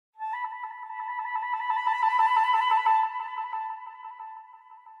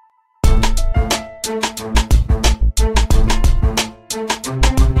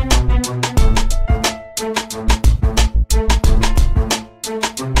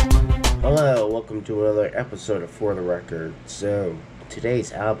welcome to another episode of For the Record. So,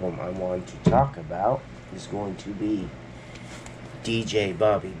 today's album I want to talk about is going to be DJ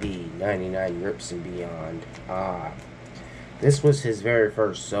Bobby B, 99 Rips and Beyond. This was his very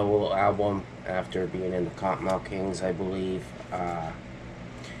first solo album after being in the Cottonmouth Kings, I believe.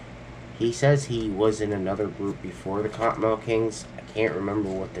 He says he was in another group before the Cottonmouth Kings. I can't remember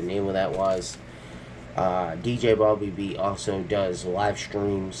what the name of that was. DJ Bobby B also does live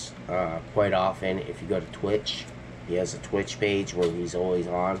streams quite often. If you go to Twitch, he has a Twitch page where he's always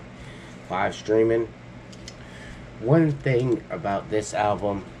on live streaming. One thing about this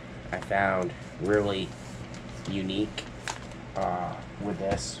album I found really unique with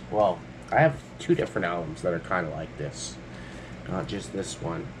this, well, I have two different albums that are kind of like this, not just this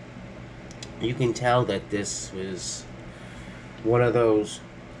one. You can tell that this was one of those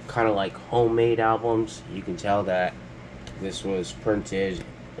kind of like homemade albums. You can tell that this was printed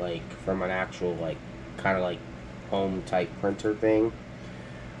like from an actual like kind of like home type printer thing.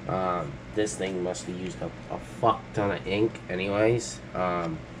 This thing must have used a fuck ton of ink anyways.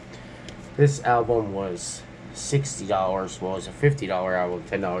 This album was $60. Well, it's a $50 album,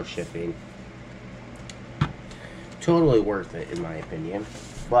 $10 shipping. Totally worth it in my opinion.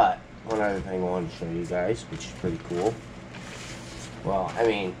 But one other thing I wanted to show you guys, which is pretty cool. Well, I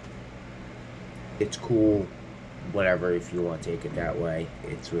mean, it's cool, whatever, if you want to take it that way.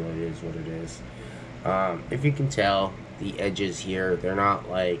 It's really is what it is. If you can tell, the edges here, they're not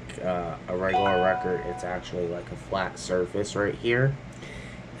like a regular record. It's actually like a flat surface right here.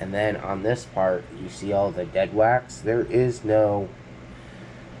 And then on this part, you see all the dead wax. There is no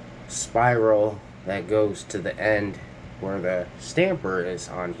spiral that goes to the end where the stamper is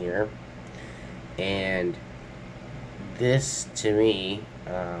on here. And this, to me,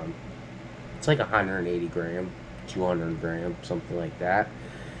 it's like 180 gram, 200 gram, something like that.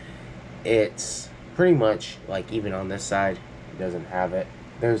 It's pretty much like, even on this side, it doesn't have it.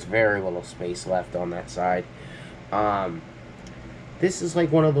 There's very little space left on that side. This is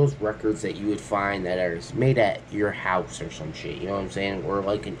like one of those records that you would find that is made at your house or some shit, you know what I'm saying? Or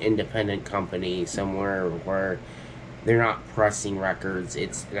like an independent company somewhere where they're not pressing records.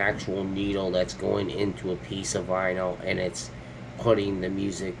 It's an actual needle that's going into a piece of vinyl and it's putting the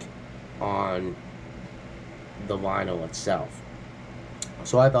music on the vinyl itself.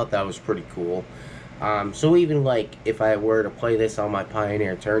 So I thought that was pretty cool. So even like if I were to play this on my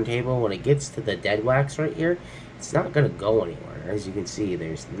Pioneer turntable, when it gets to the dead wax right here, it's not going to go anywhere. As you can see,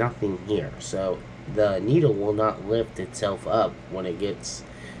 there's nothing here. So the needle will not lift itself up when it gets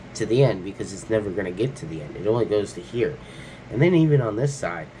to the end, because it's never going to get to the end. It only goes to here. And then even on this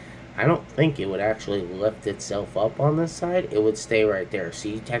side, I don't think it would actually lift itself up on this side. It would stay right there. So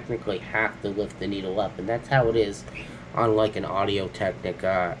you technically have to lift the needle up. And that's how it is on like an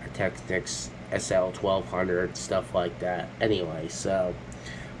Audio-Technica, a Technics SL 1200, stuff like that. Anyway, so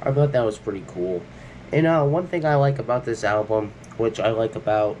I thought that was pretty cool. And one thing I like about this album, which I like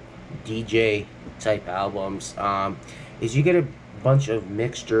about DJ type albums, is you get a bunch of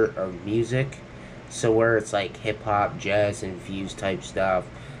mixture of music. So where it's like hip hop, jazz infused type stuff,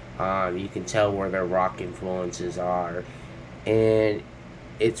 you can tell where their rock influences are, and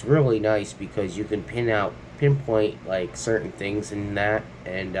it's really nice because you can pinpoint like certain things in that.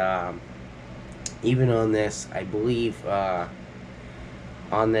 And even on this, I believe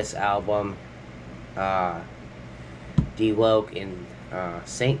on this album, D-Loc and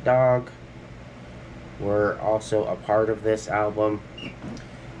Saint Dog were also a part of this album,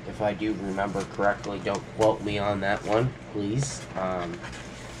 if I do remember correctly. Don't quote me on that one, please.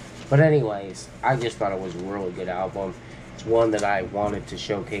 But anyways, I just thought it was a really good album. It's one that I wanted to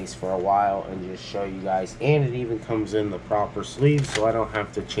showcase for a while and just show you guys. And it even comes in the proper sleeve, so I don't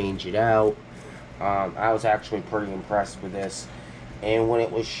have to change it out. I was actually pretty impressed with this. And when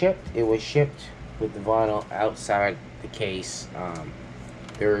it was shipped with the vinyl outside the case.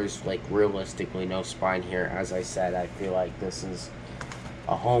 There is like realistically no spine here. As I said, I feel like this is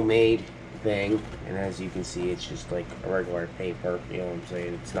a homemade thing, and as you can see, it's just like a regular paper, you know what I'm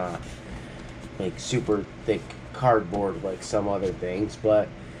saying? It's not like super thick cardboard like some other things, but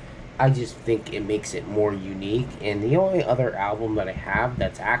I just think it makes it more unique. And the only other album that I have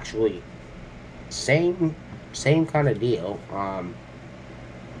that's actually same kind of deal,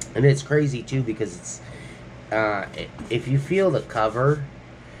 and it's crazy too, because it's if you feel the cover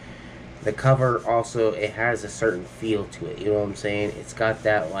also, it has a certain feel to it, you know what I'm saying? It's got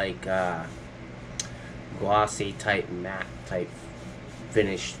that like glossy type, matte type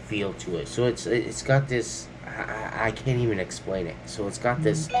finished feel to it. So it's got this, I can't even explain it. So it's got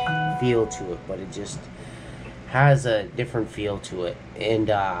this feel to it, but it just has a different feel to it. And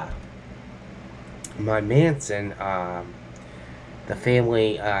my Manson, the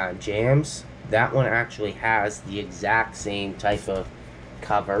family jams, that one actually has the exact same type of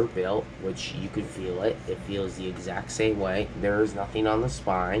cover built, which you can feel it. It feels the exact same way. There is nothing on the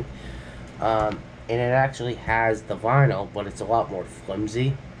spine. And it actually has the vinyl, but it's a lot more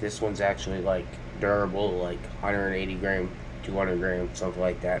flimsy. This one's actually like durable, like 180 gram, 200 gram, something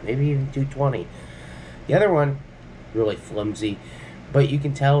like that. Maybe even 220. The other one, really flimsy, but you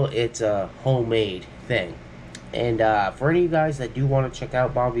can tell it's a homemade thing. And for any of you guys that do want to check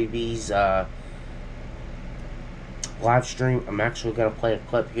out Bobby B's live stream, I'm actually going to play a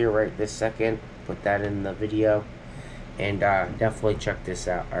clip here right this second, put that in the video, and definitely check this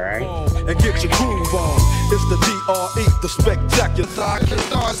out, alright? And get your groove on. It's the DRE, the spectacular.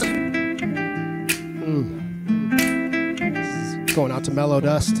 This is going out to Mellow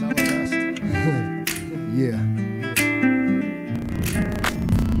Dust. Yeah.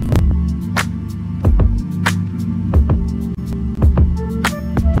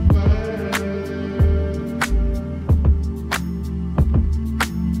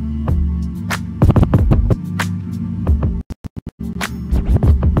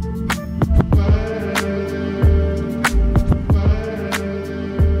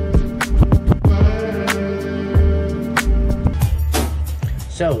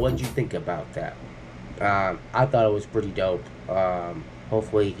 So, what'd you think about that? I thought it was pretty dope.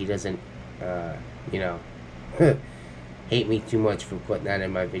 Hopefully he doesn't, you know, hate me too much for putting that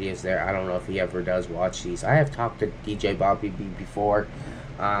in my videos there. I don't know if he ever does watch these. I have talked to DJ Bobby B before,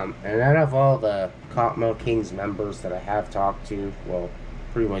 and out of all the Cottonmouth Kings members that I have talked to, well,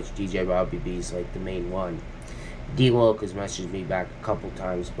 pretty much DJ Bobby B is like the main one. D-Loc has messaged me back a couple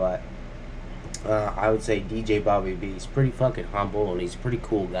times, but I would say DJ Bobby B is pretty fucking humble, and he's a pretty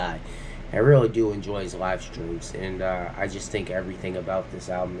cool guy. I really do enjoy his live streams, and I just think everything about this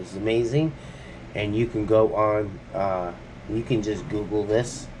album is amazing. And you can go on, you can just Google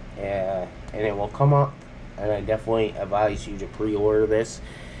this, and it will come up, and I definitely advise you to pre-order this.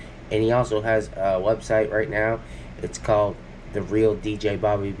 And he also has a website right now. It's called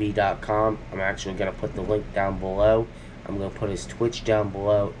therealdjbobbyb.com. I'm actually going to put the link down below. I'm going to put his Twitch down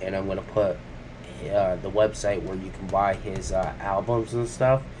below, and I'm going to put the website where you can buy his albums and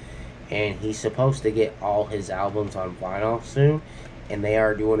stuff. And he's supposed to get all his albums on vinyl soon, and they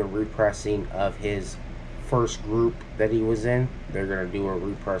are doing a repressing of his first group that he was in. They're going to do a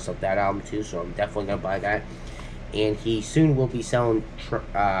repress of that album too, so I'm definitely going to buy that. And he soon will be selling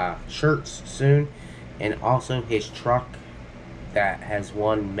shirts soon, and also his truck that has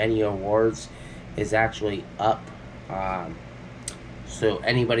won many awards is actually up. So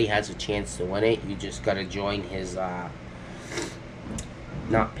anybody has a chance to win it. You just got to join his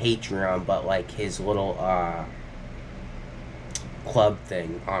not Patreon, but like his little club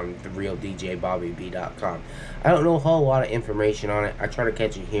thing on therealdjbobbyb.com. I don't know a whole lot of information on it. I try to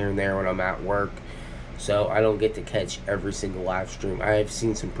catch it here and there when I'm at work, so I don't get to catch every single live stream. I have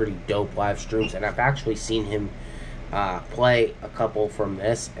seen some pretty dope live streams, and I've actually seen him play a couple from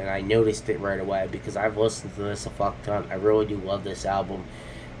this, and I noticed it right away because I've listened to this a fuck ton. I really do love this album.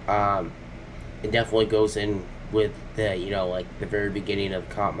 It definitely goes in with the, you know, like the very beginning of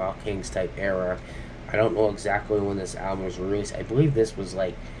Cottonmouth Kings type era. I don't know exactly when this album was released. I believe this was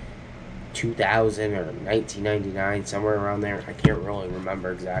like 2000 or 1999, somewhere around there. I can't really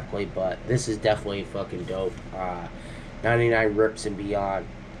remember exactly, but this is definitely fucking dope. 99 Rips and Beyond.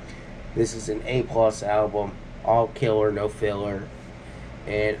 This is an A+ album, all killer, no filler,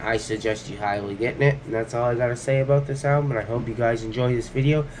 and I suggest you highly getting it. And that's all I gotta say about this album, and I hope you guys enjoy this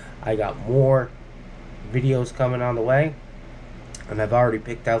video. I got more videos coming on the way, and I've already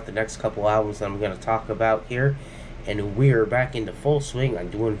picked out the next couple albums that I'm going to talk about here, and we're back into full swing on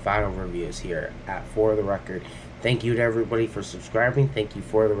doing final reviews here at For The Record. Thank you to everybody for subscribing. Thank you,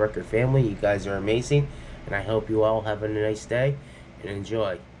 For The Record family. You guys are amazing, and I hope you all have a nice day and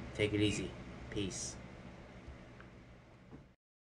enjoy. Take it easy. Peace.